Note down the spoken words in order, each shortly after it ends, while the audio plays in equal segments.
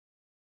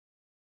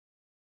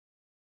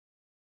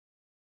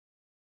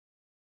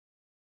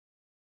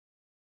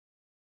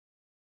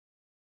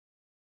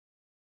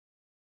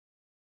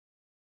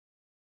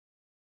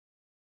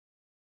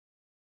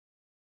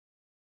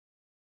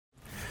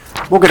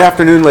Well, good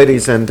afternoon,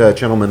 ladies and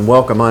gentlemen.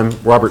 Welcome. I'm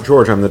Robert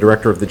George. I'm the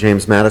director of the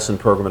James Madison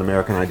Program in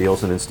American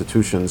Ideals and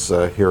Institutions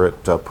here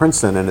at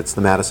Princeton, and it's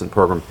the Madison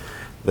Program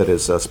that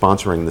is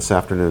sponsoring this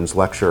afternoon's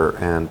lecture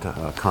and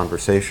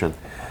conversation.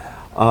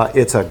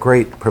 It's a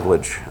great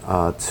privilege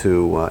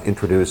to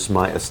introduce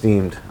my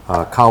esteemed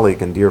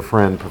colleague and dear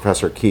friend,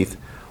 Professor Keith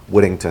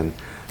Whittington.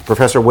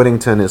 Professor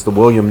Whittington is the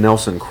William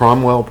Nelson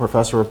Cromwell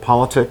Professor of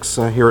Politics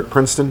here at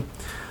Princeton.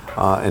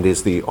 And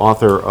is the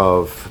author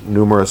of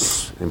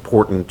numerous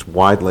important,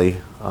 widely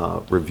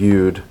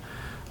reviewed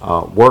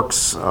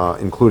works,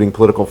 including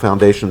Political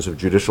Foundations of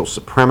Judicial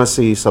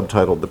Supremacy,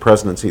 subtitled The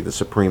Presidency, the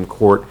Supreme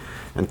Court,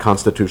 and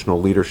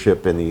Constitutional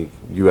Leadership in the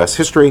U.S.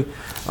 History,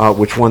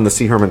 which won the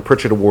C. Herman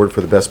Pritchett Award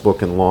for the Best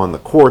Book in Law and the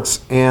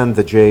Courts, and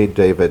the J.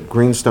 David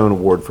Greenstone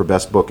Award for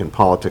Best Book in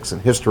Politics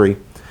and History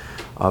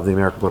of the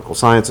American Political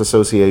Science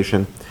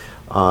Association.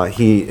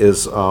 He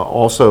is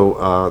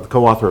also the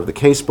co-author of the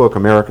casebook,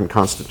 American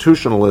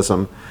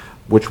Constitutionalism,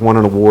 which won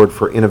an award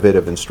for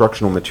innovative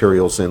instructional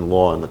materials in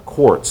law and the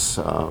courts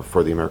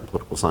for the American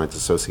Political Science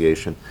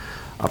Association.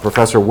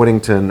 Professor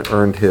Whittington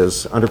earned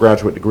his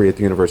undergraduate degree at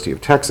the University of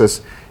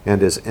Texas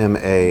and his MA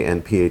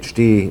and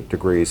PhD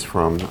degrees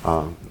from,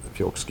 if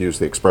you'll excuse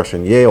the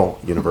expression, Yale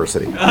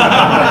University.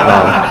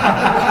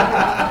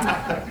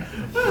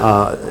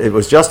 It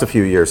was just a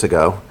few years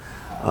ago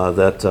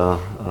that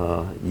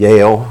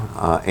Yale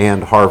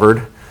and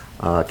Harvard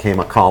came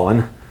a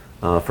calling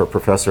for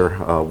Professor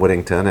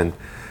Whittington, and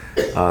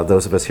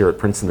those of us here at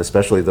Princeton,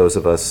 especially those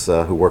of us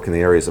who work in the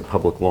areas of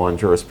public law and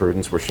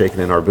jurisprudence, were shaking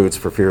in our boots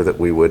for fear that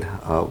we would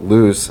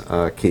lose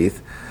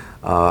Keith.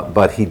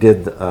 But he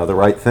did the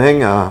right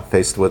thing.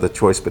 Faced with a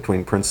choice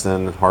between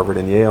Princeton, Harvard,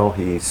 and Yale,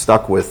 he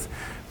stuck with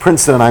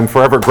Princeton. I'm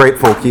forever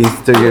grateful,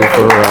 Keith, to you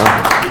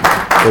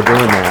for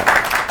doing that.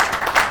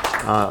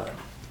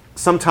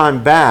 Some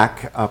time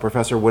back,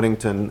 Professor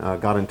Whittington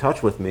got in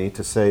touch with me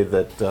to say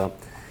that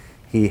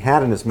he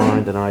had in his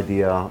mind an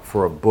idea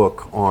for a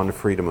book on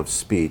freedom of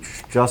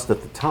speech, just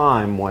at the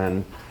time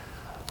when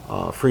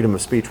freedom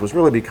of speech was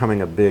really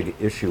becoming a big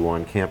issue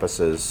on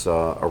campuses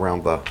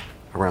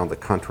around the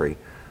country.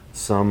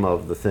 Some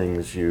of the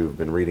things you've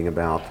been reading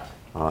about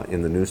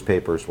in the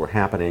newspapers were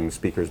happening,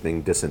 speakers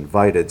being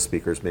disinvited,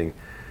 speakers being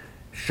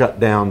shut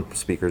down,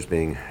 speakers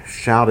being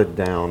shouted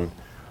down.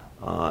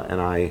 And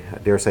I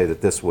dare say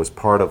that this was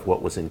part of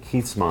what was in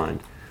Keith's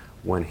mind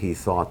when he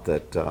thought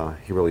that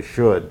he really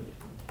should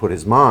put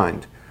his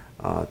mind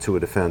to a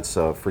defense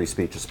of free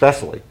speech,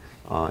 especially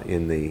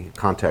in the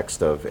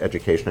context of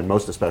education, and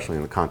most especially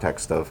in the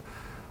context of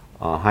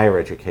higher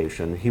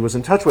education. He was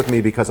in touch with me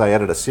because I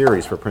edited a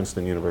series for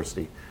Princeton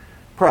University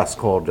Press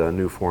called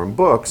New Forum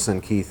Books,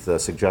 and Keith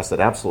suggested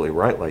absolutely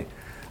rightly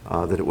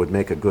that it would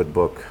make a good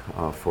book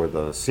for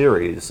the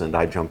series, and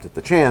I jumped at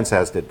the chance,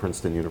 as did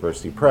Princeton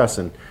University Press,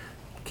 and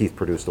Keith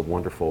produced a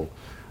wonderful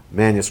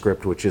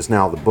manuscript, which is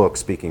now the book,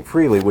 Speaking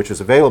Freely, which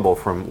is available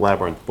from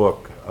Labyrinth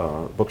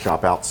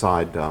Bookshop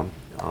outside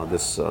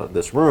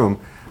this room,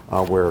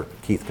 where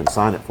Keith can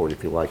sign it for you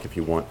if you like, if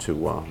you want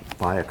to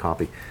buy a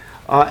copy.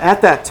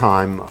 At that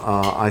time,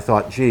 I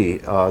thought, gee,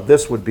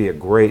 this would be a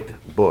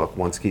great book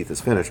once Keith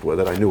is finished with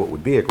it. I knew it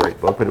would be a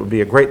great book, but it would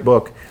be a great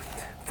book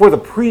for the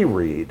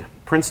pre-read.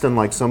 Princeton,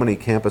 like so many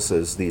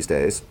campuses these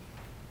days,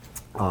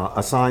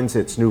 assigns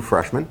its new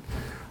freshmen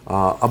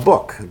a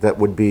book that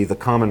would be the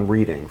common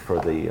reading for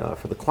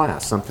the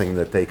class, something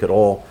that they could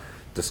all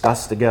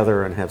discuss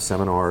together and have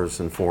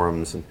seminars and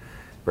forums and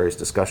various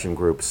discussion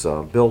groups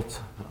built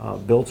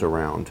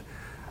around.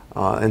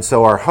 And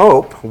so our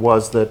hope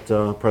was that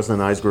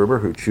President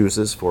Eisgruber, who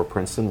chooses for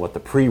Princeton what the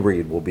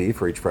pre-read will be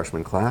for each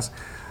freshman class,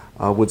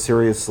 would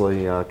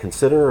seriously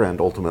consider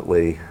and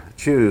ultimately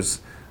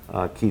choose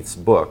Keith's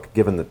book,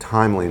 given the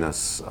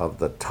timeliness of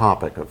the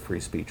topic of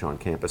free speech on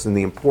campus and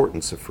the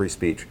importance of free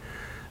speech,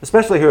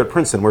 especially here at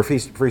Princeton, where free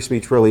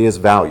speech really is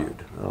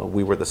valued.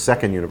 We were the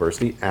second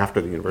university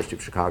after the University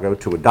of Chicago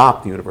to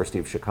adopt the University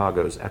of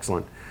Chicago's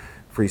excellent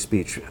free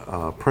speech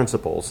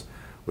principles,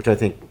 which I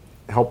think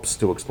helps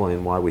to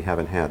explain why we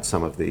haven't had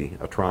some of the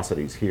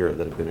atrocities here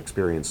that have been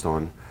experienced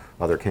on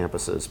other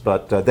campuses.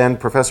 But then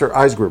Professor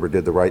Eisgruber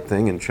did the right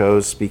thing and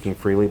chose Speaking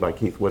Freely by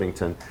Keith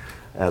Whittington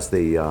as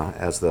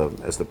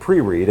the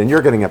pre-read, and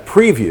you're getting a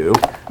preview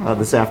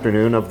this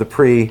afternoon of the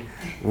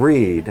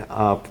pre-read.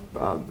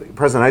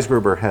 President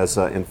Eisgruber has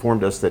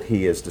informed us that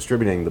he is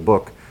distributing the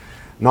book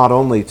not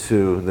only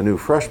to the new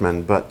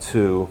freshmen, but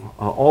to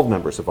all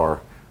members of our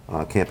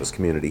campus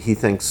community. He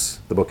thinks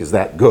the book is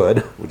that good,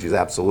 which he's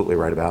absolutely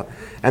right about,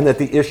 and that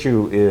the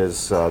issue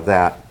is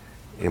that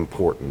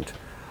important.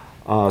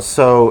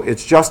 So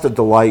it's just a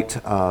delight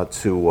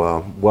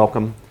to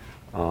welcome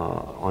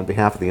on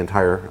behalf of the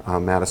entire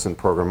Madison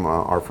program,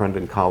 our friend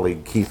and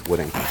colleague, Keith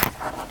Whittington.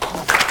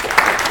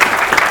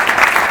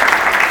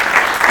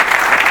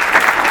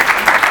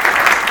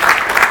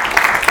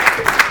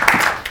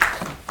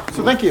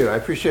 So thank you. I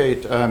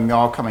appreciate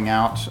y'all coming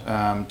out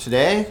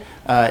today.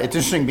 It's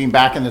interesting being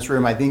back in this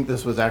room. I think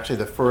this was actually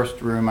the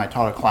first room I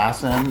taught a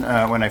class in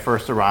when I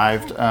first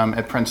arrived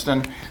at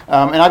Princeton.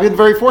 And I've been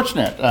very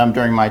fortunate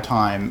during my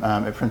time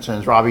at Princeton.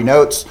 As Robbie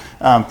notes,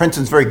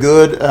 Princeton's very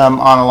good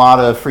on a lot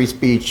of free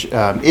speech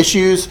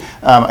issues.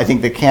 I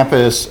think the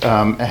campus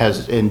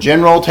has, in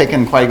general,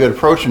 taken quite a good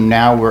approach, and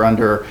now we're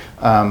under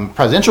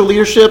presidential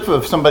leadership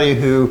of somebody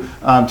who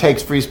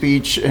takes free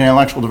speech and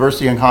intellectual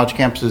diversity on college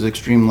campuses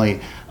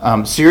extremely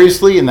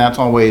seriously, and that's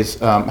always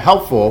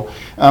helpful.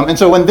 And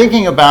so when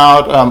thinking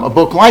about a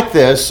book like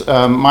this,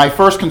 my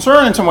first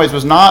concern in some ways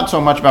was not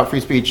so much about free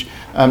speech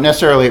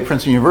necessarily at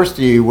Princeton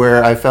University,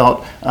 where I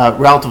felt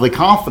relatively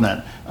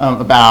confident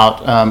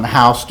about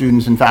how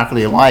students and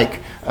faculty alike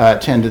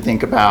tend to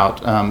think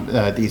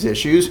about these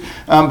issues,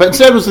 but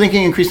instead was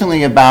thinking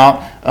increasingly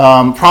about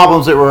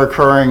problems that were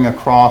occurring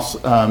across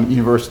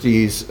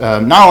universities,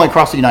 not only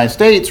across the United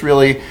States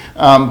really,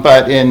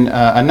 but in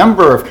a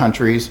number of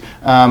countries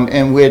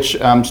in which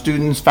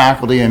students,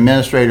 faculty, and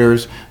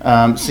administrators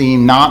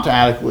seem not to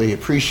adequately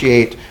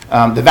appreciate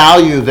the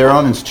value of their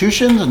own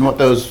institutions and what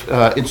those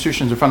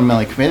institutions are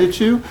fundamentally committed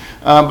to,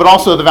 but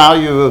also the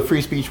value of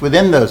free speech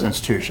within those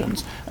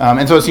institutions.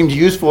 And so it seemed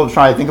useful to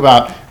try to think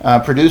about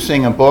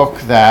producing a book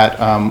that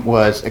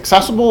was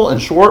accessible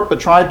and short, but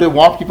tried to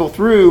walk people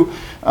through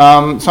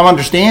some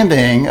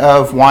understanding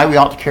of why we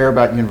ought to care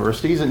about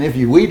universities, and if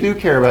we do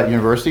care about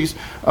universities,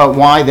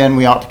 why then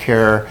we ought to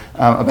care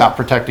about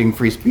protecting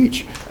free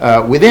speech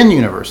within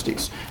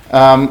universities.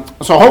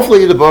 So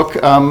hopefully the book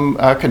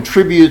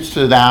contributes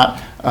to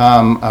that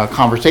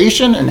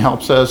conversation and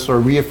helps us sort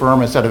of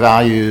reaffirm a set of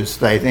values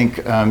that I think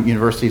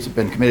universities have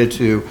been committed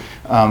to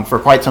for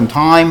quite some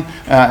time,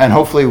 and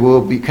hopefully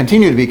will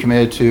continue to be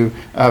committed to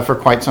for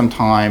quite some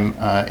time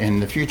in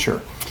the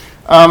future.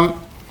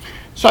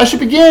 So I should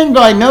begin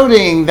by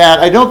noting that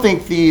I don't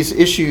think these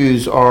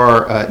issues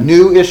are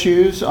new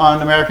issues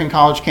on American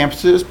college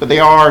campuses, but they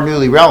are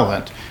newly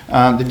relevant.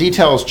 The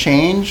details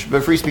change,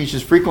 but free speech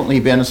has frequently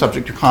been a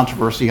subject of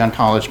controversy on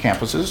college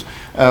campuses,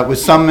 with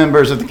some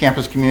members of the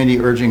campus community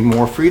urging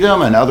more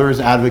freedom and others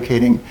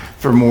advocating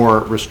for more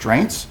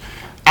restraints.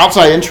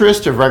 Outside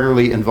interests have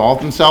regularly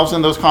involved themselves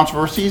in those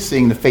controversies,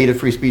 seeing the fate of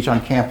free speech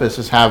on campus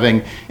as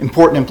having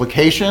important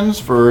implications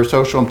for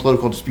social and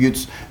political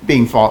disputes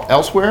being fought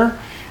elsewhere.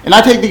 And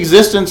I take the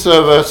existence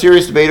of a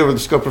serious debate over the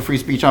scope of free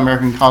speech on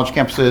American college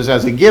campuses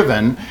as a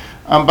given,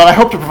 but I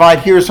hope to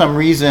provide here some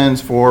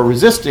reasons for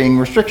resisting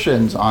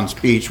restrictions on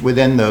speech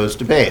within those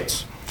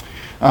debates.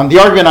 The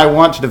argument I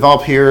want to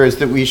develop here is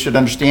that we should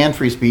understand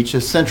free speech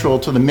as central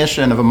to the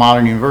mission of a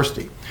modern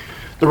university.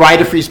 The right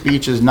of free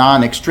speech is not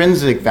an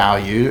extrinsic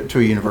value to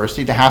a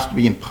university that has to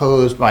be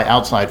imposed by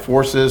outside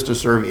forces to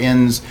serve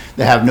ends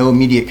that have no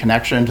immediate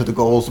connection to the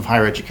goals of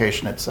higher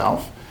education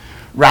itself.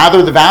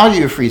 Rather, the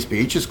value of free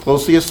speech is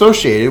closely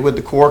associated with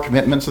the core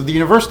commitments of the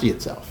university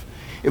itself.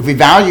 If we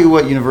value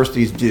what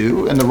universities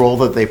do and the role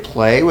that they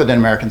play within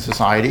American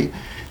society,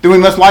 then we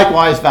must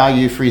likewise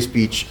value free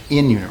speech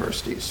in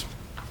universities.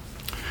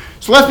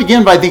 So let's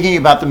begin by thinking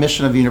about the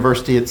mission of the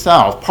university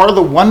itself. Part of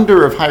the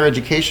wonder of higher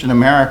education in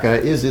America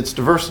is its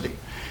diversity.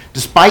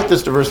 Despite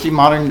this diversity,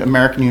 modern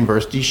American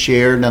universities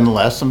share,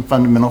 nonetheless, some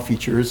fundamental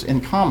features in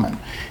common.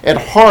 At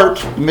heart,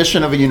 the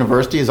mission of a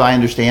university, as I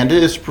understand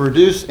it, is to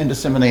produce and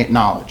disseminate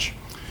knowledge.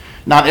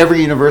 Not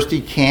every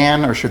university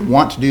can or should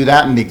want to do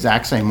that in the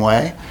exact same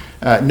way.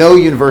 No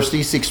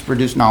university seeks to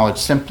produce knowledge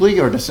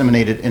simply or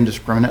disseminate it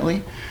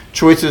indiscriminately.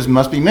 Choices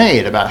must be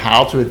made about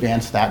how to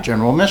advance that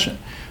general mission.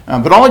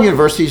 But all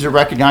universities are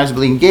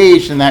recognizably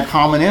engaged in that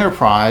common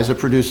enterprise of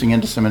producing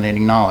and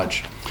disseminating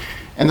knowledge.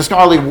 And the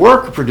scholarly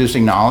work of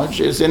producing knowledge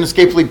is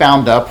inescapably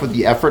bound up with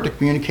the effort to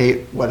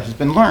communicate what has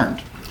been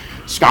learned.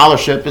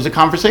 Scholarship is a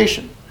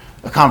conversation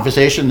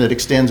that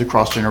extends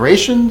across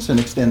generations and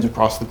extends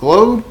across the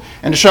globe,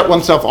 and to shut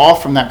oneself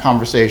off from that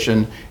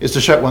conversation is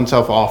to shut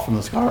oneself off from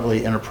the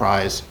scholarly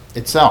enterprise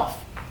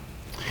itself.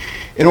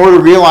 In order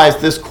to realize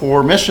this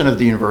core mission of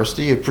the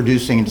university of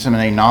producing and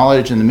disseminating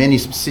knowledge and the many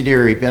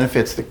subsidiary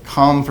benefits that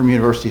come from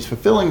universities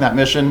fulfilling that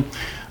mission,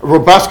 a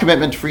robust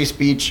commitment to free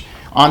speech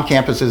on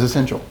campus is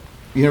essential.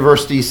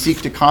 Universities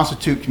seek to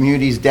constitute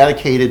communities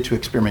dedicated to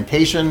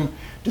experimentation,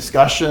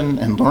 discussion,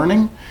 and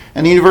learning,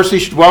 and the university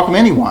should welcome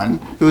anyone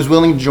who is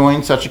willing to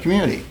join such a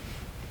community.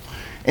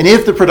 And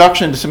if the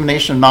production and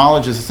dissemination of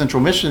knowledge is a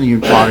central mission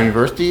of the modern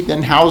university,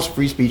 then how does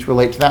free speech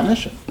relate to that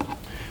mission?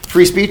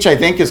 Free speech, I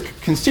think, is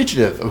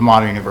constitutive of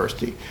modern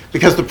university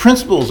because the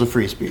principles of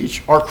free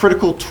speech are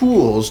critical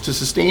tools to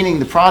sustaining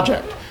the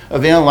project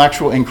of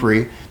intellectual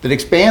inquiry that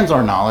expands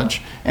our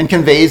knowledge and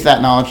conveys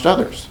that knowledge to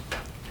others.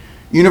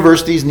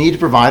 Universities need to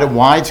provide a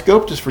wide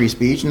scope to free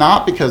speech,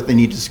 not because they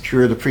need to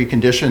secure the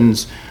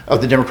preconditions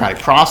of the democratic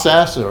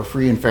process or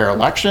free and fair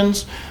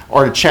elections,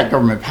 or to check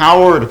government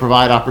power, or to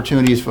provide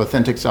opportunities for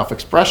authentic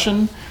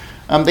self-expression.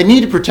 They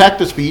need to protect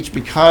the speech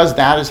because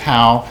that is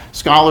how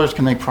scholars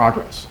can make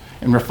progress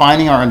in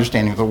refining our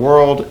understanding of the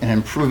world and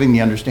improving the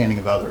understanding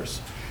of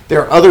others.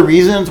 There are other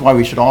reasons why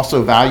we should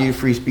also value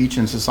free speech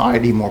in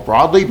society more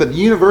broadly, but the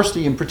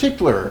university in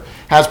particular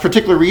has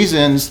particular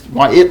reasons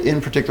why it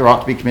in particular ought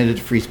to be committed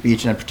to free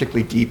speech in a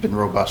particularly deep and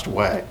robust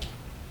way.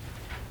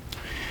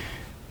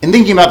 In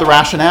thinking about the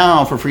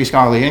rationale for free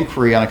scholarly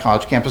inquiry on a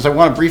college campus, I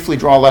want to briefly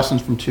draw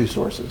lessons from two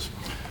sources.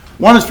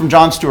 One is from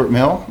John Stuart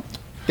Mill,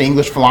 the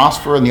English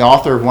philosopher and the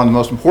author of one of the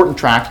most important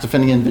tracts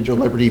defending individual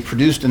liberty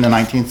produced in the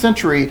 19th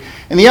century,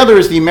 and the other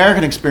is the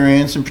American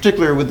experience, in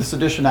particular with the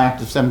Sedition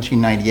Act of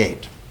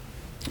 1798.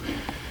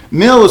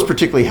 Mill is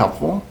particularly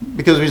helpful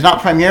because he's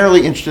not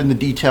primarily interested in the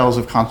details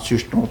of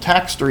constitutional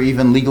text or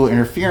even legal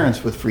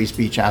interference with free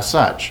speech as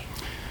such.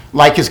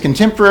 Like his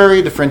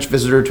contemporary, the French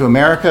visitor to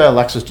America,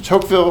 Alexis de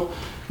Tocqueville,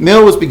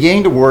 Mill was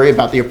beginning to worry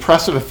about the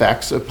oppressive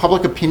effects of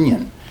public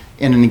opinion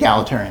in an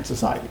egalitarian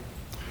society.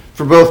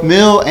 For both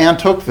Mill and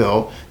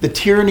Tocqueville, the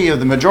tyranny of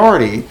the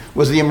majority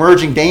was the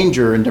emerging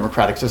danger in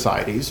democratic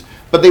societies,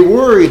 but they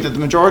worried that the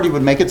majority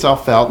would make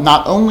itself felt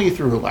not only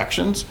through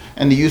elections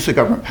and the use of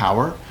government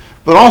power,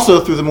 but also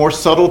through the more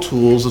subtle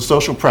tools of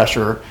social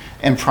pressure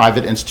and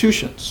private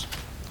institutions.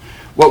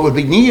 What would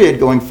be needed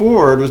going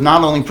forward was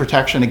not only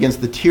protection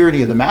against the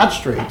tyranny of the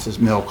magistrates, as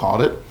Mill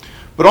called it,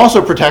 but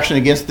also protection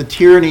against the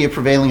tyranny of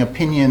prevailing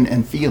opinion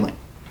and feeling.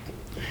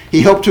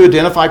 He hoped to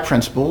identify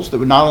principles that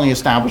would not only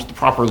establish the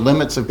proper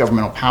limits of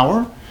governmental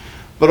power,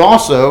 but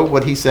also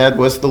what he said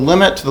was the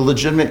limit to the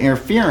legitimate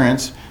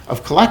interference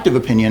of collective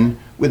opinion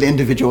with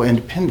individual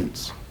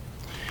independence.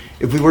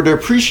 If we were to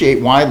appreciate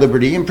why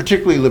liberty, and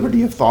particularly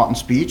liberty of thought and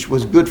speech,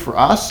 was good for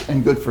us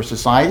and good for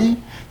society,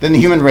 then the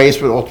human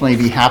race would ultimately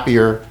be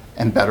happier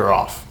and better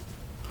off.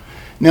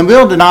 Now,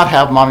 Mill did not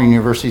have modern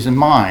universities in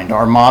mind.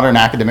 Our modern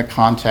academic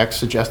context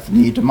suggests the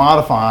need to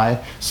modify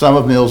some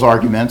of Mill's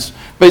arguments,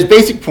 but his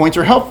basic points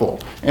are helpful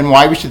in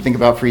why we should think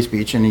about free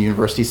speech in a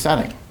university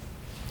setting.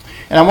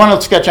 And I want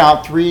to sketch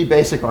out three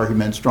basic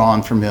arguments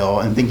drawn from Mill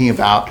in thinking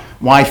about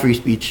why free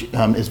speech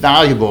is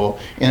valuable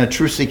in a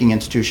truth-seeking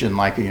institution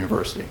like a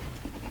university.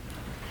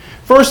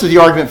 First is the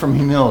argument from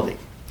humility,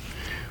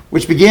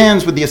 which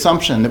begins with the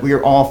assumption that we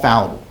are all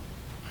fallible.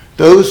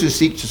 Those who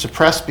seek to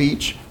suppress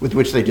speech with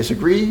which they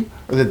disagree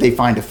or that they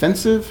find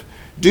offensive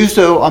do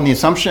so on the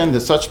assumption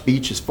that such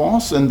speech is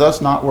false and thus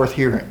not worth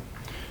hearing.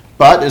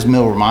 But, as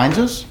Mill reminds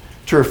us,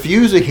 to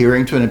refuse a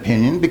hearing to an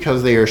opinion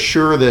because they are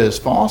sure that it is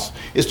false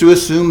is to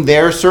assume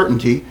their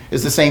certainty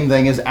is the same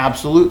thing as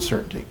absolute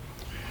certainty.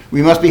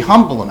 We must be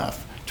humble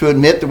enough to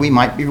admit that we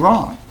might be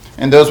wrong,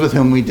 and those with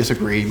whom we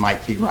disagree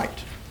might be right.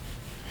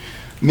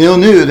 Mill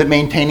knew that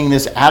maintaining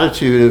this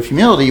attitude of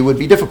humility would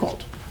be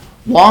difficult.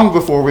 Long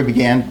before we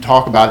began to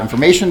talk about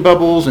information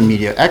bubbles and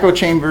media echo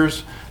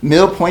chambers,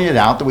 Mill pointed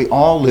out that we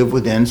all live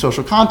within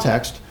social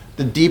context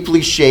that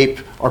deeply shape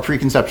our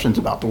preconceptions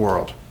about the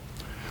world.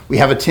 We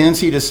have a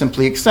tendency to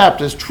simply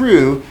accept as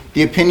true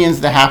the opinions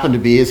that happen to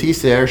be, as he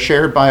said,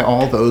 shared by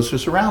all those who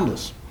surround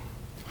us.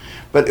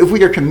 But if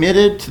we are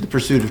committed to the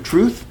pursuit of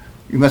truth,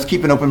 we must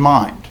keep an open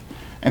mind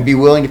and be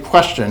willing to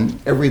question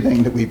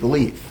everything that we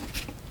believe.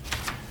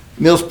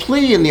 Mill's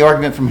plea in the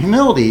argument from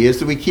humility is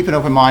that we keep an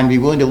open mind and be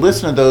willing to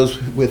listen to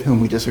those with whom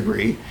we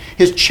disagree.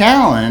 His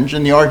challenge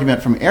in the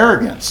argument from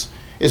arrogance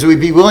is that we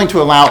be willing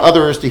to allow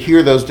others to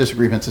hear those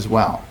disagreements as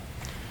well.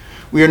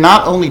 We are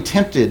not only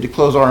tempted to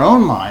close our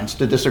own minds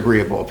to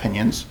disagreeable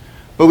opinions,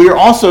 but we are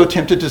also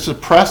tempted to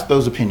suppress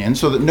those opinions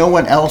so that no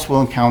one else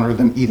will encounter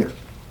them either.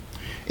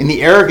 In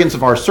the arrogance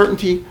of our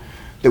certainty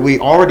that we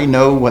already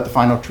know what the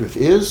final truth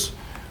is,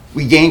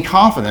 we gain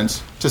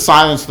confidence to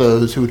silence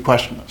those who would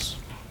question us.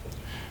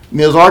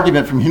 Mill's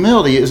argument from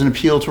humility is an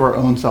appeal to our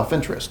own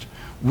self-interest.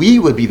 We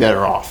would be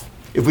better off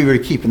if we were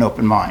to keep an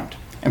open mind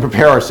and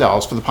prepare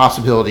ourselves for the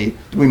possibility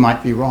that we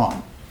might be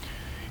wrong.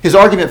 His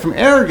argument from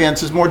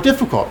arrogance is more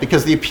difficult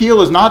because the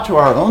appeal is not to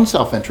our own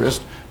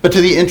self-interest, but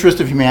to the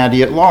interest of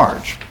humanity at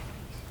large.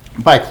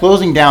 By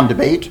closing down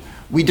debate,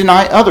 we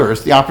deny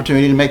others the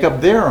opportunity to make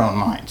up their own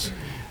minds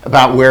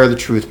about where the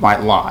truth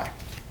might lie.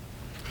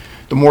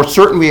 The more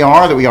certain we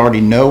are that we already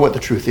know what the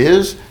truth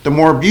is, the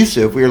more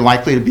abusive we are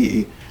likely to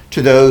be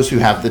to those who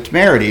have the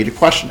temerity to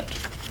question it.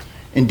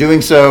 In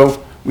doing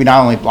so, we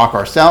not only block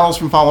ourselves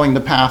from following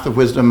the path of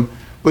wisdom,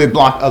 but we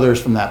block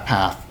others from that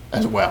path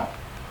as well.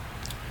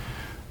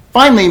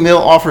 Finally, Mill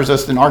offers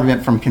us an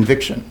argument from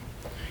conviction.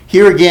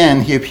 Here again,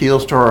 he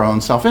appeals to our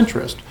own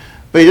self-interest,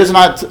 but he does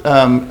not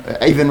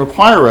even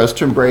require us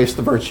to embrace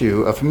the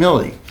virtue of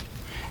humility.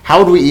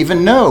 How do we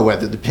even know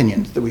whether the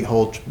opinions that we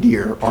hold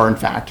dear are in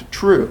fact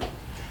true?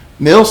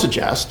 Mill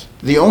suggests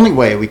the only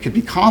way we could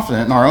be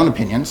confident in our own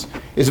opinions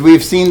is if we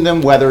have seen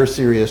them weather a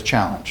serious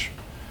challenge.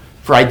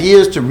 For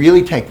ideas to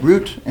really take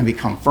root and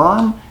become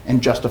firm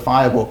and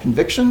justifiable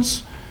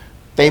convictions,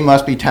 they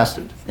must be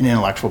tested in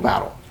intellectual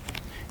battle.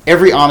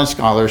 Every honest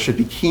scholar should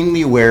be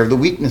keenly aware of the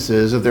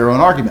weaknesses of their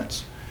own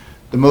arguments.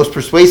 The most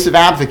persuasive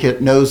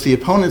advocate knows the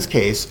opponent's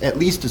case at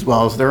least as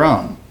well as their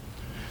own.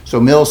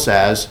 So Mill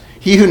says,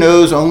 he who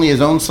knows only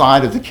his own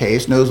side of the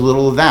case knows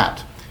little of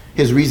that.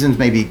 His reasons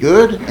may be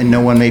good, and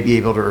no one may be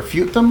able to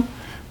refute them,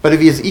 But if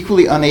he is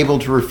equally unable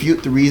to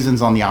refute the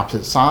reasons on the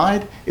opposite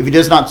side, if he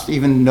does not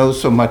even know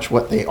so much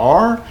what they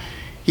are,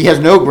 he has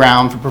no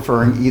ground for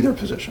preferring either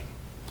position.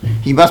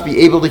 He must be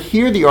able to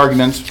hear the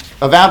arguments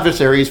of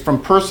adversaries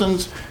from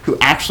persons who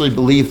actually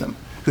believe them,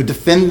 who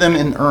defend them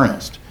in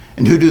earnest,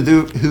 and who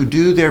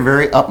do their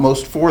very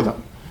utmost for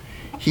them.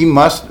 He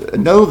must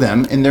know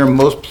them in their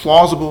most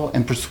plausible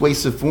and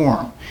persuasive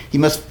form. He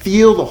must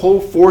feel the whole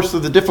force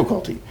of the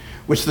difficulty,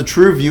 which the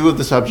true view of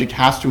the subject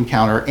has to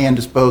encounter and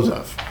dispose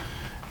of.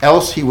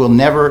 Else he will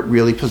never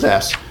really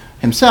possess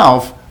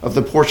himself of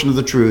the portion of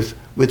the truth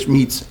which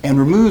meets and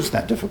removes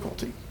that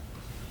difficulty.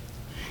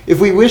 If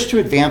we wish to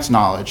advance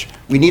knowledge,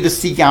 we need to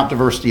seek out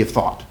diversity of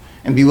thought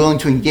and be willing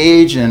to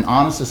engage in an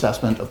honest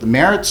assessment of the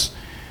merits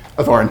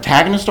of our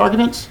antagonist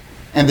arguments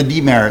and the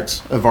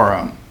demerits of our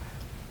own.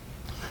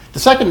 The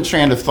second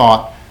strand of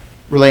thought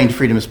relating to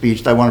freedom of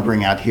speech that I want to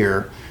bring out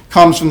here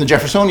comes from the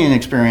Jeffersonian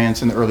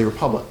experience in the early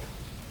republic.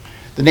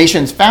 The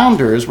nation's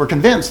founders were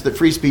convinced that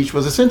free speech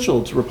was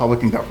essential to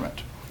Republican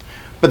government,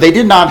 but they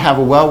did not have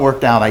a well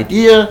worked out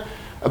idea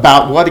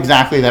about what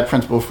exactly that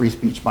principle of free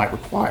speech might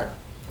require.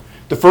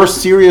 The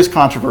first serious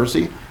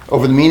controversy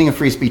over the meaning of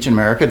free speech in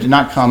America did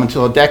not come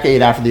until a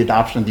decade after the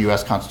adoption of the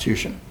U.S.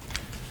 Constitution.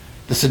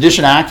 The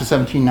Sedition Act of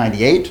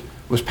 1798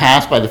 was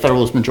passed by the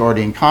Federalist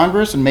majority in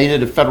Congress and made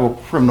it a federal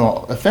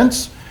criminal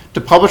offense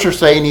to publish or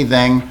say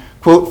anything,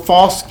 quote,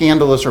 false,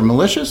 scandalous, or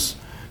malicious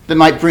that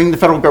might bring the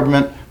federal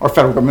government or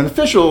federal government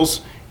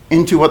officials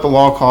into what the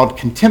law called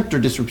contempt or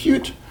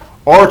disrepute,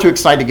 or to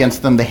excite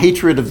against them the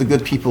hatred of the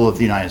good people of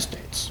the United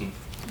States.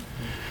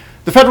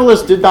 The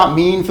Federalists did not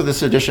mean for the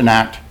Sedition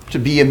Act to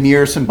be a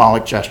mere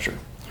symbolic gesture.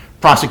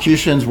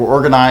 Prosecutions were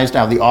organized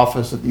out of the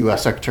office of the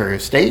U.S. Secretary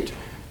of State.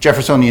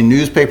 Jeffersonian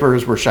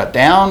newspapers were shut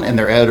down and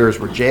their editors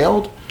were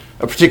jailed.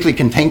 A particularly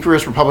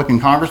cantankerous Republican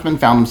congressman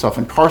found himself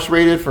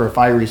incarcerated for a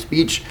fiery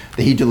speech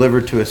that he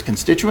delivered to his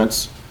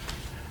constituents.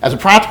 As a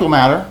practical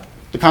matter,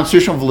 the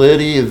constitutional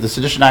validity of the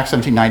Sedition Act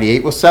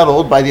 1798 was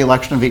settled by the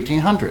election of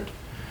 1800.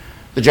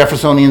 The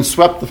Jeffersonians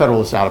swept the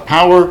Federalists out of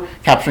power,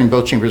 capturing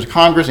both chambers of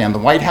Congress and the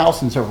White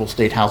House and several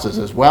state houses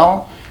as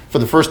well. For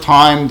the first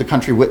time, the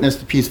country witnessed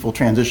the peaceful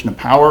transition of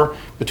power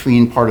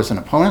between partisan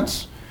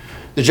opponents.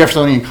 The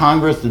Jeffersonian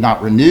Congress did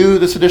not renew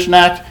the Sedition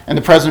Act, and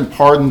the president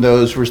pardoned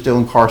those who were still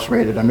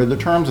incarcerated under the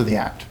terms of the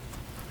act.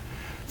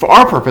 For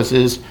our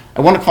purposes,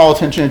 I want to call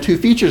attention to two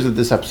features of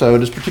this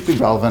episode as particularly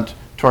relevant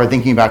to our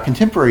thinking about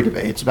contemporary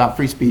debates about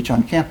free speech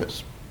on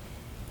campus.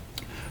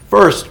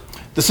 First,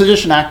 the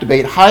Sedition Act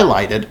debate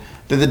highlighted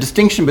that the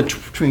distinction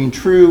between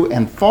true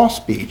and false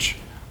speech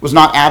was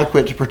not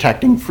adequate to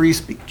protecting free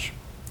speech.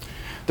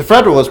 The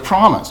Federalists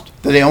promised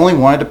that they only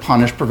wanted to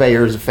punish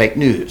purveyors of fake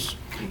news,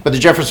 but the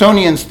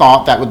Jeffersonians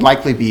thought that would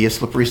likely be a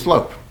slippery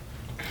slope.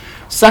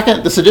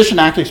 Second, the Sedition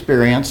Act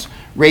experience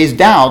raised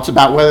doubts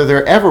about whether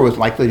there ever was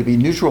likely to be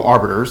neutral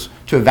arbiters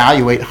to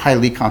evaluate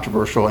highly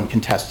controversial and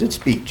contested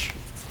speech.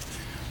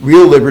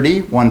 Real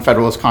liberty, one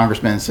Federalist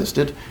congressman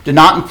insisted, did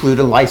not include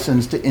a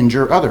license to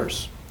injure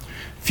others.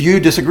 Few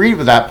disagreed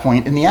with that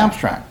point in the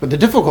abstract, but the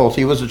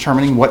difficulty was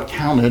determining what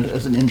counted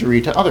as an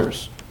injury to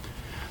others.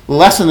 The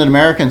lesson that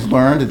Americans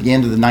learned at the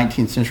end of the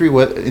 19th century,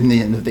 in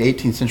the end of the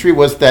 18th century,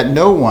 was that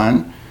no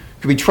one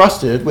could be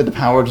trusted with the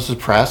power to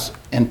suppress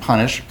and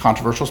punish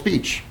controversial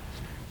speech.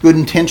 Good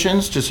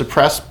intentions to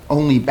suppress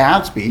only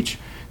bad speech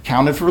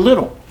counted for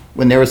little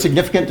when there was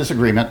significant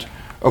disagreement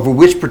over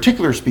which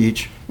particular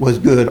speech was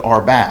good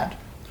or bad.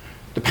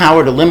 The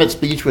power to limit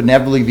speech would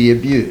inevitably be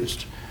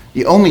abused.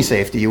 The only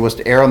safety was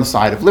to err on the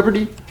side of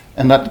liberty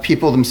and let the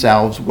people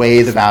themselves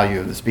weigh the value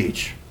of the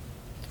speech.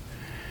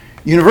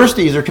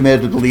 Universities are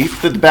committed to the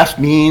belief that the best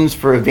means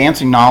for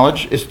advancing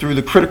knowledge is through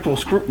the critical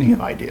scrutiny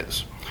of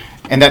ideas,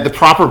 and that the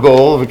proper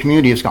goal of a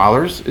community of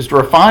scholars is to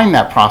refine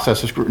that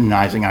process of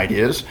scrutinizing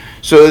ideas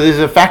so that it is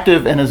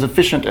effective and as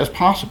efficient as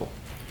possible.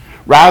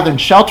 Rather than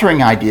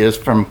sheltering ideas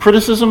from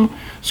criticism,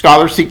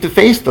 scholars seek to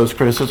face those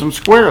criticisms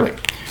squarely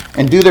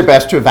and do their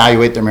best to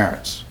evaluate their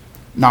merits.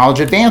 Knowledge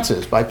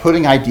advances by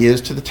putting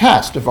ideas to the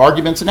test of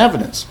arguments and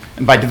evidence,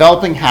 and by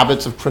developing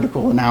habits of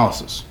critical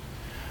analysis.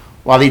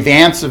 While the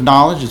advance of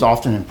knowledge is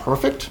often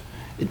imperfect,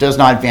 it does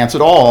not advance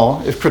at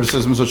all if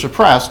criticisms are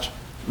suppressed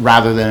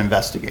rather than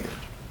investigated.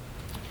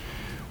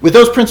 With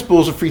those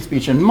principles of free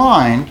speech in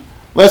mind,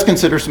 let's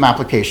consider some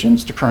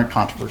applications to current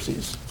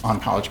controversies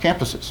on college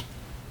campuses.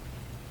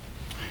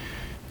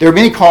 There are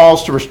many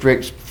calls to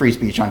restrict free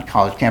speech on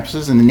college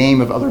campuses in the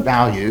name of other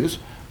values,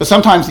 but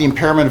sometimes the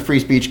impairment of free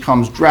speech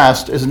comes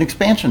dressed as an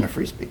expansion of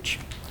free speech.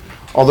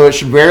 Although it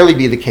should rarely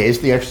be the case,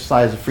 the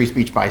exercise of free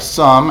speech by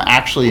some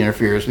actually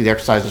interferes with the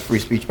exercise of free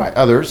speech by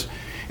others.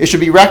 It should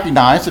be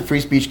recognized that free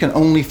speech can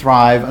only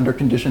thrive under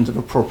conditions of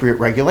appropriate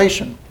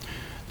regulation.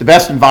 The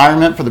best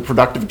environment for the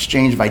productive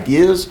exchange of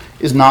ideas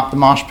is not the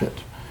mosh pit.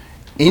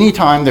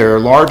 Anytime there are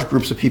large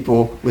groups of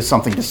people with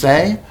something to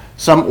say,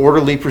 some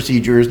orderly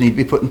procedures need to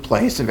be put in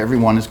place if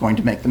everyone is going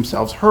to make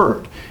themselves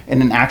heard,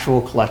 and an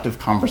actual collective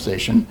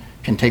conversation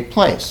can take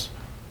place.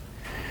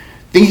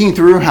 Thinking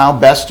through how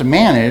best to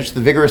manage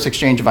the vigorous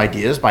exchange of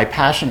ideas by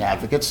passionate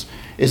advocates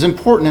is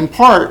important in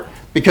part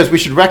because we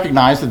should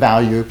recognize the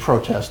value of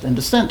protest and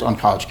dissent on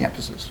college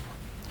campuses.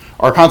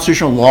 Our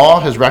constitutional law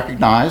has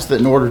recognized that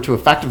in order to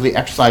effectively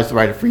exercise the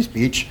right of free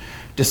speech,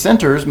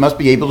 dissenters must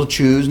be able to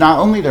choose not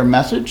only their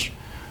message,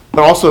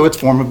 but also its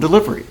form of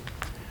delivery.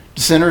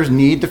 Dissenters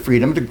need the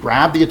freedom to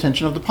grab the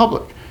attention of the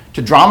public,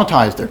 to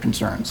dramatize their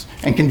concerns,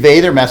 and convey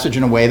their message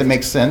in a way that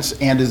makes sense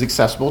and is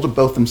accessible to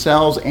both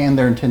themselves and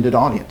their intended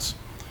audience.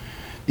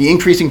 The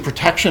increasing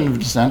protection of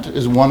dissent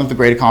is one of the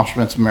great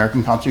accomplishments of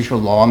American constitutional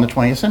law in the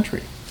 20th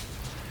century.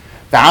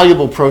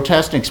 Valuable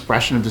protest and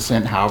expression of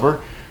dissent,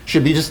 however,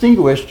 should be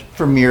distinguished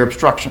from mere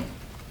obstruction.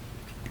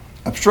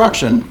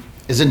 Obstruction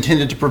is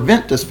intended to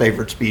prevent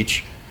disfavored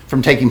speech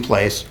from taking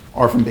place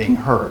or from being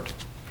heard.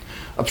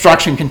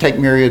 Obstruction can take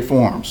myriad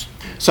forms,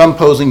 some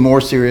posing more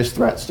serious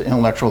threats to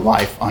intellectual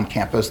life on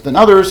campus than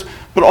others,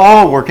 but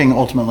all working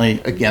ultimately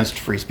against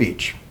free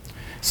speech.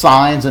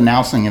 Signs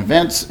announcing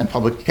events and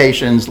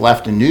publications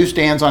left in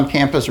newsstands on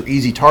campus are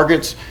easy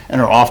targets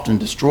and are often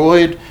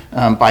destroyed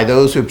by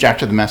those who object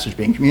to the message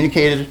being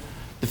communicated.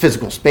 The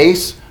physical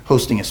space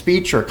hosting a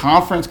speech or a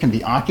conference can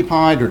be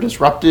occupied or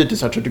disrupted to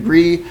such a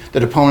degree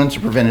that opponents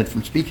are prevented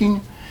from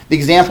speaking. The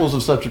examples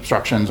of such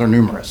obstructions are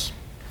numerous.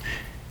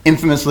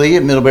 Infamously,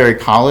 at Middlebury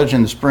College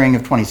in the spring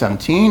of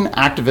 2017,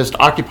 activists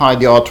occupied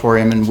the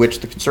auditorium in which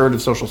the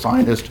conservative social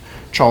scientist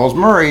Charles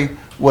Murray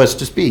was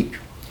to speak.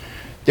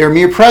 Their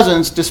mere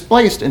presence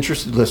displaced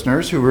interested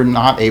listeners who were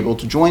not able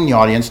to join the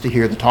audience to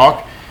hear the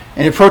talk,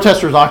 and if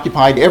protesters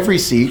occupied every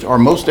seat or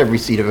most every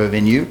seat of a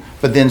venue,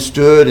 but then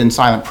stood in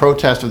silent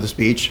protest of the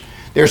speech,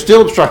 they're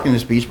still obstructing the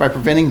speech by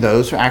preventing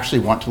those who actually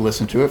want to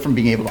listen to it from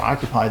being able to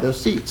occupy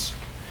those seats.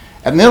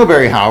 At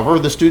Middlebury, however,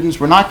 the students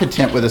were not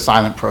content with a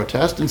silent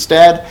protest.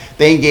 Instead,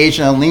 they engaged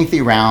in a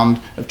lengthy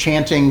round of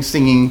chanting,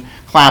 singing,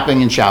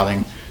 clapping, and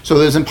shouting, so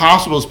it was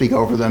impossible to speak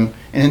over them,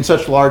 and in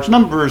such large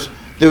numbers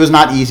that it was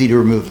not easy to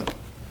remove them.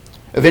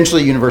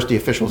 Eventually, university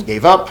officials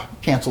gave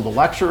up, canceled the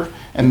lecture,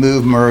 and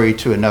moved Murray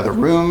to another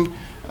room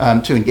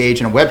to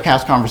engage in a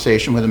webcast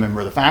conversation with a member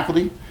of the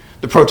faculty.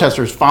 The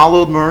protesters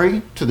followed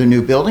Murray to the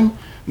new building,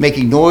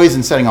 making noise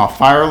and setting off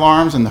fire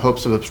alarms in the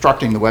hopes of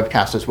obstructing the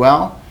webcast as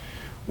well.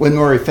 When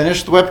Murray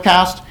finished the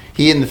webcast,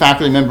 he and the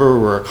faculty member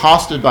were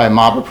accosted by a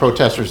mob of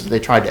protesters as they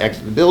tried to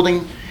exit the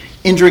building,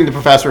 injuring the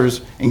professors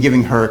and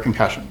giving her a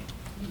concussion.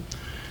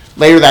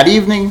 Later that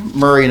evening,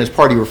 Murray and his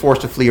party were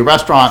forced to flee a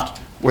restaurant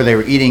where they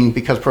were eating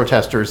because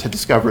protesters had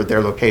discovered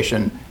their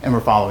location and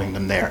were following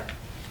them there.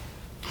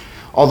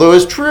 Although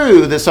it's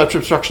true that such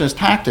obstructionist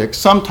tactics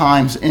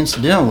sometimes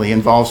incidentally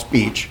involve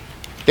speech,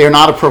 they are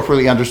not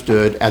appropriately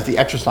understood as the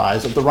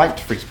exercise of the right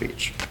to free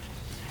speech.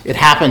 It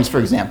happens, for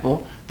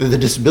example, that the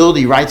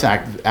disability rights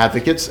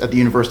advocates at the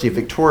University of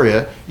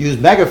Victoria use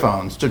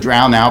megaphones to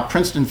drown out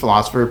Princeton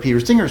philosopher Peter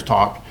Singer's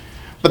talk,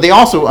 but they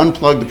also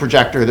unplugged the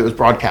projector that was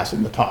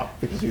broadcasting the talk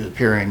because he was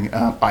appearing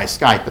by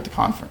Skype at the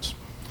conference.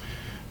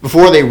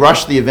 Before they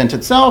rushed the event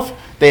itself,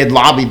 they had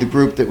lobbied the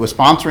group that was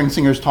sponsoring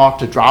Singer's talk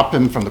to drop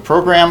him from the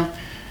program.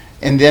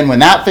 And then when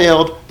that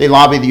failed, they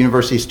lobbied the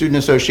University Student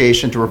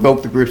Association to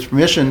revoke the group's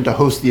permission to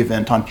host the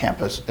event on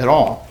campus at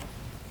all.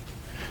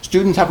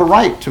 Students have a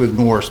right to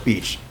ignore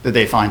speech that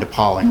they find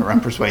appalling or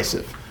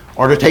unpersuasive,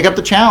 or to take up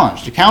the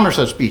challenge to counter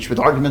such speech with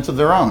arguments of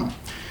their own.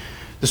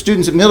 The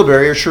students at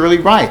Middlebury are surely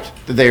right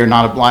that they are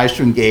not obliged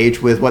to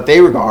engage with what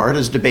they regard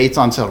as debates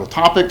on settled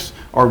topics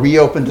or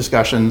reopen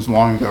discussions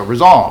long ago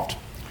resolved.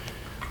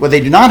 What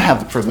they do not have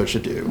the privilege to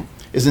do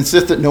is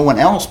insist that no one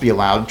else be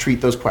allowed to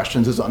treat those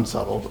questions as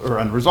unsettled or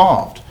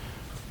unresolved.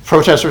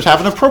 Protesters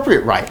have an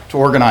appropriate right to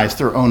organize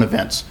their own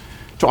events,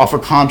 to offer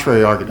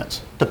contrary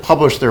arguments, to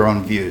publish their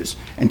own views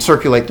and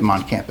circulate them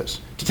on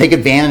campus, to take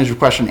advantage of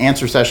question and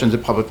answer sessions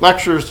at public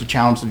lectures, to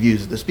challenge the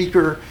views of the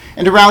speaker,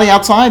 and to rally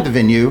outside the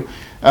venue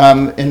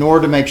in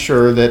order to make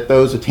sure that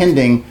those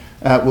attending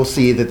will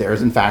see that there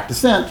is in fact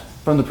dissent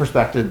from the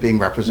perspective being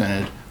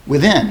represented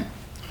within.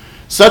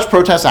 Such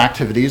protest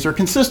activities are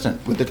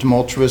consistent with the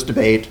tumultuous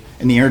debate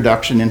and the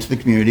introduction into the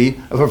community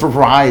of a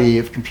variety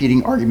of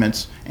competing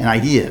arguments and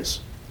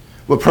ideas.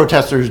 What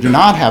protesters do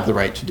not have the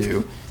right to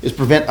do is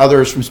prevent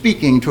others from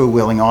speaking to a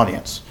willing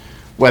audience,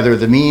 whether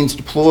the means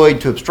deployed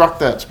to obstruct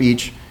that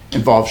speech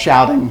involve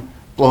shouting,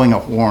 blowing a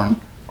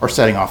horn, or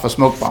setting off a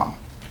smoke bomb.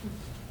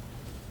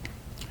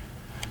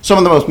 Some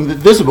of the most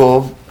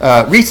visible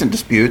recent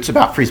disputes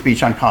about free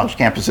speech on college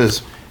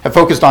campuses have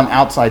focused on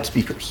outside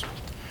speakers.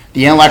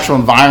 The intellectual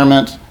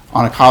environment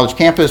on a college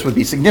campus would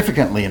be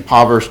significantly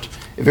impoverished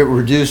if it were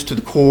reduced to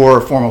the core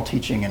of formal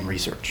teaching and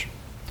research.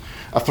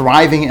 A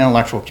thriving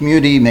intellectual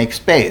community makes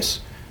space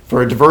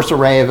for a diverse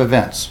array of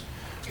events,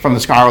 from the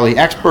scholarly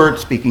expert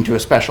speaking to a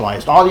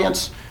specialized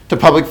audience to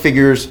public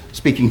figures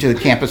speaking to the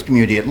campus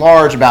community at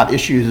large about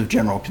issues of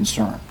general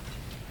concern.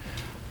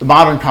 The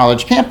modern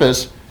college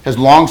campus has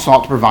long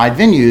sought to provide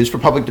venues for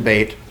public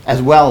debate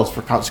as well as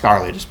for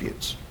scholarly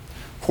disputes.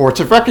 Courts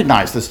have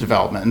recognized this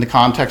development in the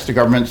context of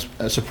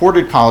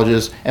government-supported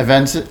colleges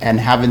and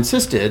have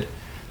insisted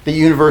that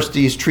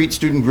universities treat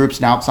student groups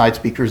and outside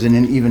speakers in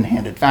an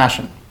even-handed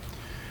fashion.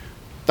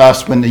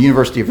 Thus, when the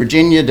University of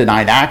Virginia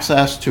denied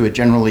access to a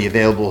generally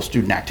available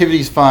student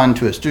activities fund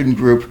to a student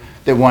group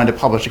that wanted to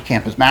publish a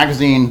campus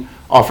magazine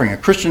offering a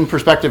Christian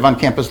perspective on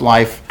campus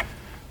life,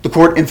 the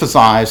court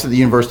emphasized that the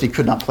university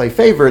could not play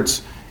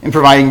favorites in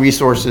providing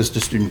resources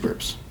to student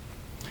groups.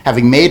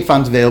 Having made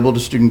funds available to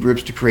student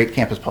groups to create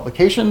campus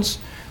publications,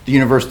 the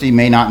university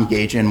may not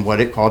engage in what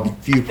it called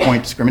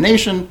viewpoint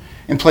discrimination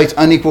and place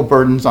unequal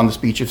burdens on the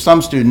speech of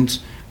some students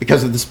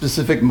because of the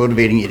specific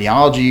motivating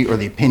ideology or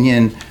the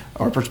opinion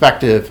or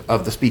perspective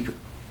of the speaker.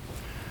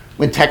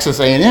 When Texas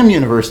A&M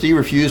University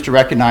refused to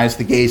recognize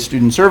the Gay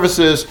Student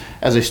Services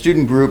as a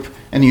student group,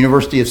 and the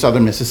University of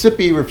Southern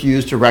Mississippi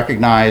refused to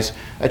recognize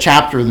a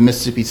chapter of the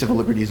Mississippi Civil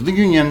Liberties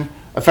Union,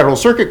 a federal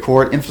circuit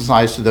court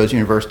emphasized to those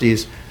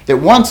universities that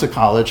once a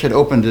college had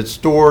opened its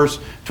doors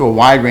to a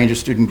wide range of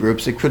student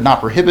groups, it could not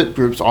prohibit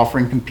groups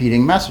offering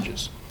competing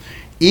messages,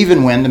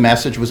 even when the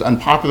message was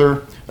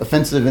unpopular,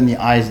 offensive in the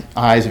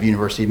eyes of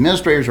university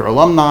administrators or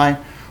alumni,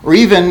 or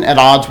even at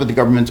odds with the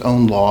government's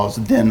own laws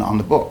then on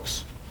the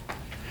books.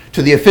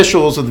 To the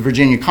officials of the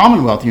Virginia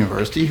Commonwealth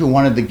University who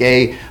wanted the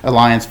Gay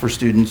Alliance for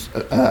Students,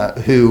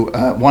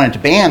 wanted to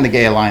ban the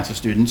Gay Alliance of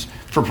Students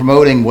for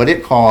promoting what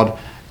it called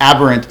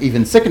aberrant,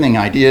 even sickening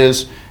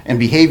ideas and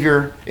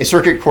behavior, a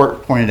circuit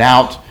court pointed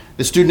out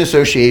that student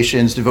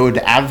associations devoted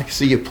to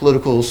advocacy of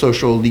political,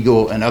 social,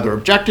 legal, and other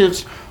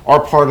objectives are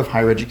part of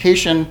higher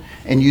education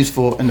and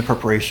useful in the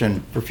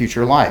preparation for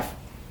future life.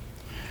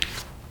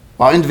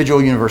 While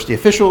individual university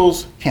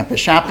officials,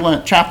 campus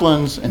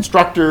chaplains,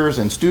 instructors,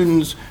 and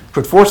students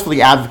could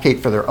forcefully advocate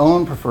for their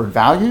own preferred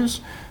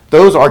values,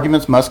 those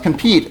arguments must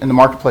compete in the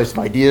marketplace of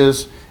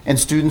ideas, and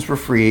students were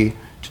free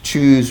to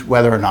choose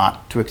whether or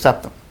not to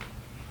accept them.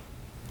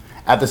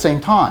 At the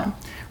same time,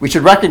 we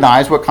should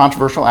recognize what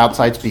controversial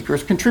outside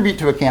speakers contribute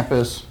to a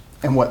campus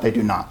and what they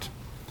do not.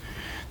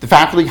 The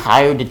faculty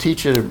hired to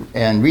teach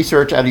and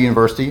research at a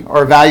university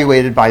are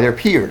evaluated by their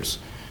peers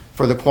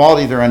for the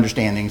quality of their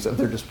understandings of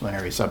their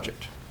disciplinary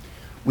subject.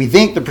 We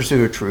think the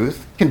pursuit of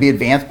truth can be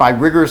advanced by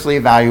rigorously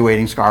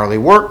evaluating scholarly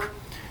work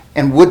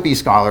and would-be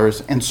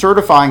scholars and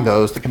certifying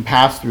those that can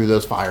pass through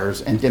those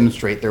fires and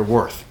demonstrate their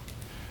worth.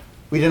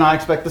 We do not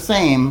expect the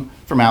same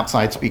from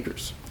outside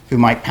speakers who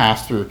might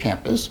pass through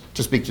campus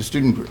to speak to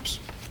student groups.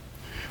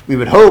 We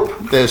would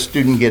hope that a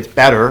student gets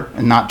better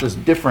and not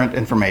just different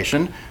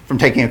information from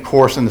taking a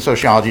course in the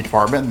sociology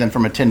department than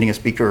from attending a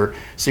speaker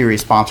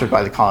series sponsored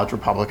by the college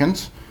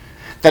Republicans.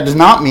 That does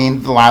not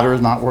mean the latter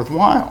is not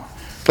worthwhile,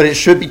 but it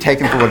should be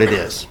taken for what it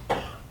is.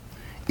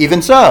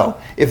 Even so,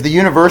 if the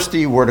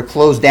university were to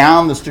close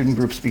down the student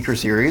group speaker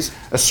series,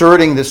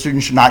 asserting that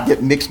students should not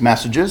get mixed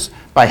messages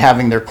by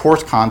having their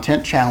course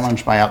content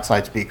challenged by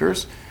outside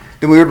speakers,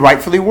 then we would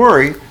rightfully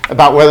worry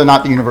about whether or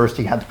not the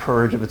university had the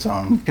courage of its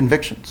own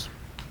convictions.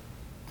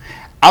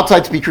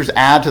 Outside speakers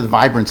add to the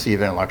vibrancy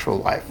of intellectual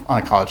life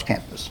on a college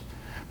campus,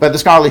 but the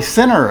scholarly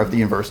center of the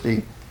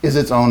university is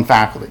its own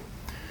faculty.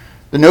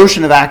 The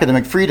notion of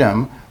academic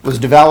freedom was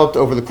developed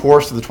over the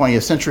course of the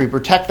 20th century to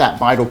protect that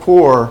vital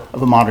core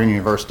of a modern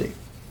university.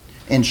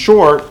 In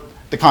short,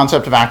 the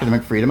concept of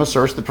academic freedom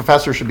asserts that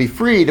professors should be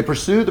free to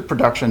pursue the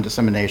production and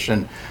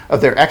dissemination of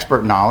their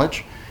expert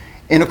knowledge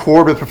in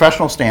accord with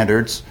professional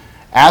standards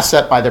as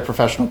set by their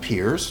professional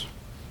peers,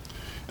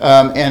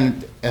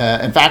 and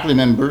faculty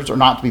members are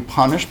not to be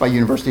punished by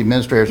university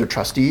administrators or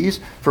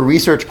trustees for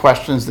research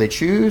questions they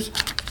choose,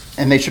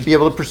 and they should be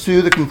able to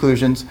pursue the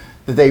conclusions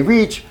that they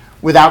reach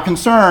without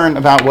concern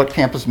about what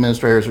campus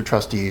administrators or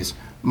trustees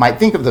might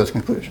think of those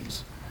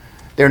conclusions.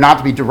 They're not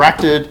to be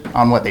directed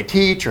on what they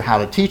teach or how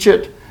to teach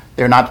it.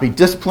 They're not to be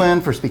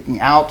disciplined for speaking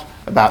out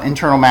about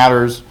internal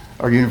matters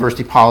or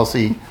university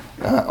policy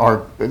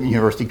or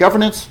university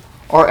governance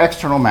or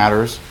external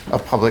matters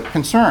of public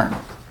concern.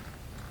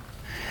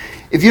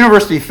 If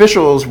university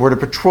officials were to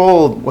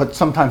patrol what's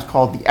sometimes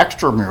called the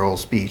extramural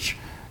speech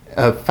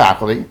of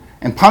faculty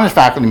and punish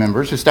faculty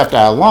members who stepped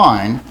out of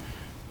line,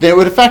 then it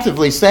would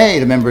effectively say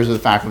to members of the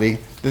faculty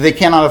that they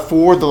cannot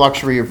afford the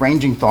luxury of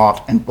ranging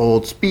thought and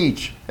bold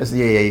speech, as the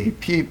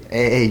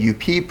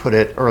AAUP put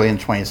it early in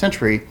the 20th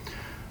century,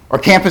 or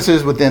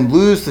campuses would then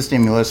lose the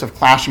stimulus of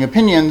clashing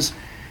opinions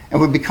and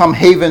would become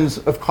havens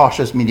of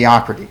cautious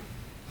mediocrity.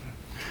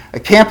 A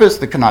campus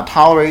that could not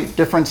tolerate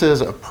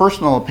differences of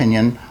personal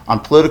opinion on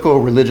political,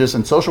 religious,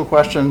 and social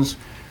questions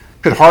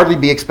could hardly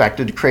be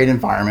expected to create an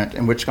environment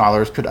in which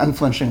scholars could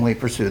unflinchingly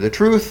pursue the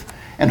truth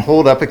and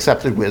hold up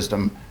accepted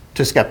wisdom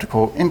to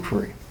skeptical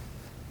inquiry.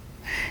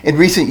 In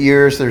recent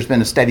years, there's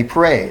been a steady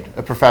parade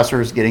of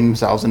professors getting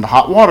themselves into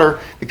hot water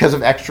because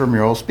of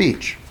extramural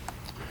speech.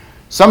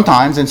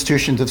 Sometimes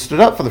institutions have stood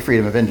up for the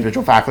freedom of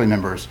individual faculty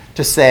members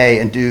to say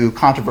and do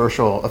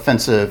controversial,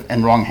 offensive,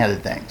 and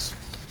wrong-headed things.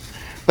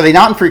 But they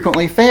not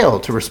infrequently fail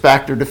to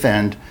respect or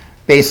defend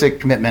basic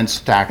commitments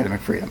to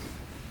academic freedom.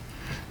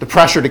 The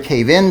pressure to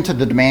cave in to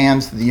the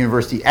demands that the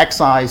university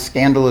excise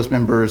scandalous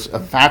members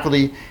of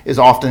faculty is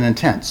often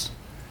intense,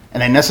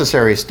 and a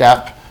necessary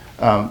step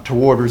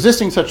toward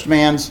resisting such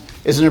demands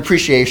is an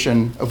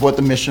appreciation of what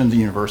the mission of the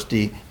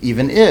university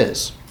even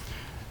is.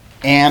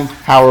 and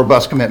how a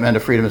robust commitment to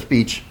freedom of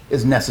speech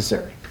is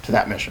necessary to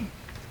that mission.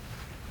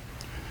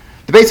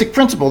 The basic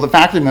principle that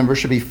faculty members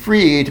should be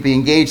free to be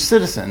engaged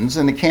citizens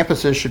and the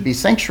campuses should be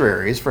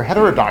sanctuaries for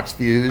heterodox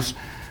views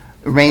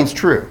remains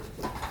true.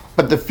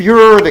 But the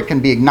furor that can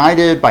be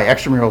ignited by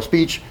extramural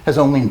speech has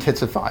only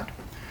intensified.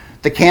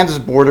 The Kansas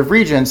Board of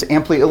Regents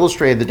amply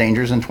illustrated the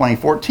dangers in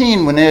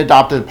 2014 when it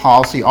adopted a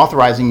policy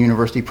authorizing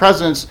university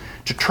presidents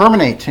to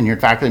terminate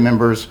tenured faculty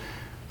members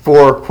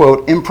for,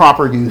 quote,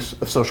 improper use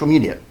of social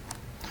media,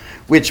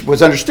 which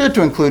was understood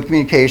to include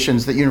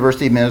communications that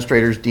university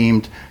administrators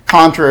deemed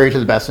contrary to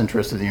the best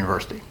interests of the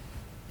university.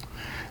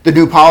 The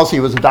new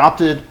policy was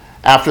adopted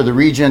after the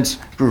regents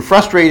grew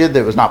frustrated that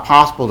it was not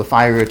possible to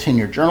fire a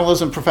tenured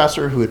journalism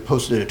professor who had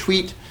posted a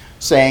tweet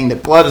saying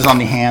that blood is on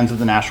the hands of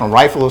the National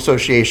Rifle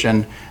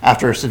Association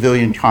after a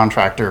civilian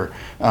contractor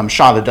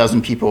shot a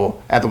dozen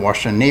people at the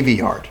Washington Navy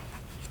Yard.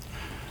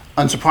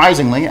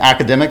 Unsurprisingly,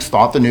 academics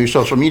thought the new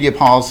social media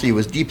policy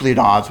was deeply at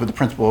odds with the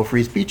principle of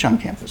free speech on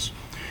campus.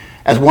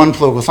 As one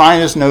political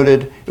scientist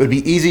noted, it would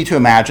be easy to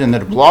imagine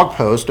that a blog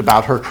post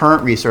about her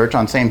current research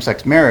on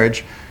same-sex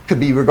marriage could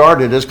be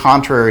regarded as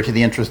contrary to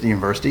the interests of the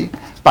university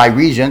by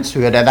regents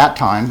who had at that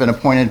time been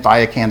appointed by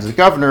a Kansas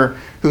governor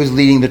who was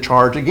leading the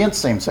charge against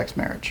same-sex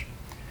marriage.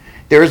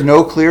 There is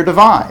no clear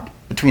divide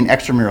between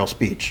extramural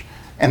speech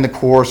and the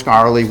core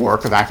scholarly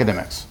work of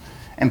academics,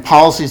 and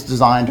policies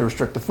designed to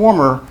restrict the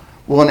former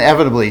will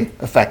inevitably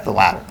affect the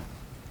latter.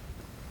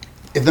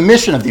 If the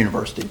mission of the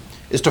university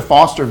is to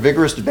foster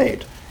vigorous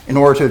debate in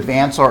order to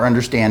advance our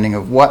understanding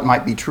of what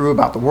might be true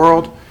about the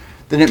world,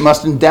 then it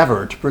must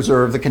endeavor to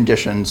preserve the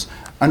conditions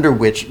under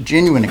which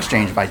genuine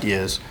exchange of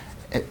ideas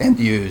and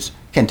views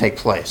can take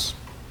place.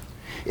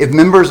 If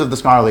members of the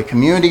scholarly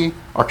community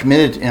are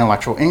committed to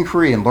intellectual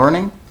inquiry and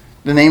learning,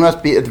 then they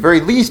must be, at the very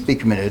least, be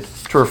committed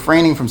to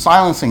refraining from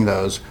silencing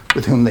those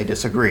with whom they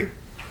disagree.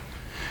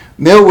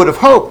 Mill would have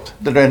hoped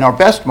that in our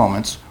best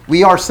moments,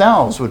 we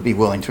ourselves would be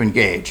willing to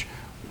engage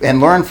and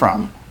learn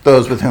from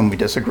those with whom we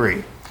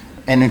disagree,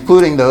 and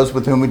including those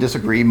with whom we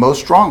disagree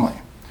most strongly.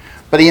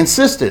 But he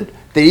insisted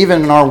that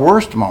even in our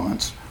worst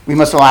moments, we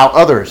must allow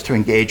others to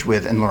engage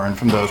with and learn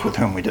from those with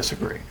whom we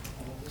disagree.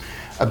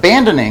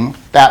 Abandoning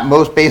that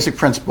most basic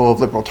principle of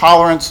liberal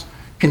tolerance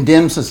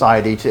condemns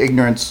society to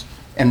ignorance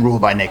and rule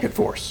by naked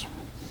force.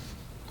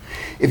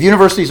 If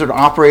universities are to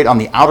operate on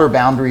the outer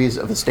boundaries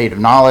of the state of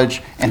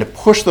knowledge and to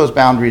push those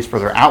boundaries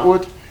further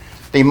outward,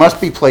 they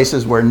must be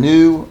places where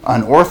new,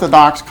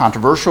 unorthodox,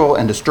 controversial,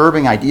 and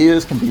disturbing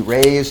ideas can be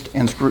raised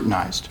and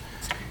scrutinized.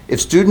 If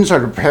students are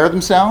to prepare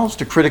themselves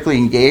to critically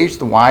engage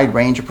the wide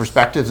range of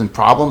perspectives and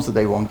problems that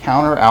they will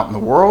encounter out in the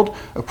world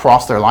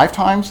across their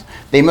lifetimes,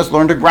 they must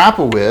learn to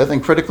grapple with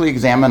and critically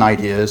examine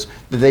ideas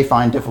that they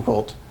find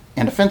difficult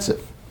and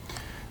offensive.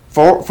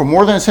 For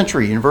more than a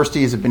century,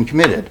 universities have been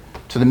committed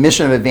to the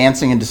mission of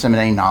advancing and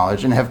disseminating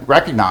knowledge and have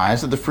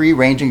recognized that the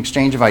free-ranging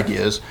exchange of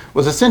ideas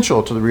was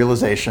essential to the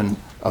realization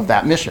of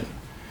that mission.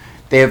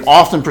 They have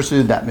often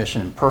pursued that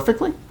mission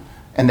imperfectly,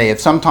 and they have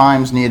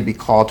sometimes needed to be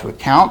called to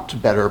account to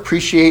better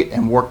appreciate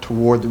and work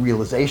toward the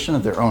realization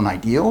of their own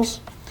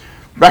ideals.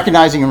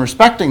 Recognizing and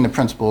respecting the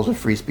principles of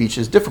free speech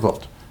is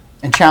difficult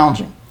and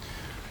challenging,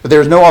 but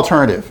there is no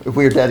alternative if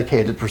we are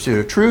dedicated to the pursuit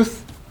of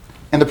truth,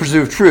 and the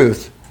pursuit of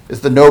truth is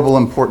the noble,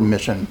 important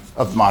mission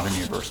of the modern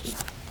university.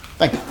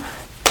 Thank you.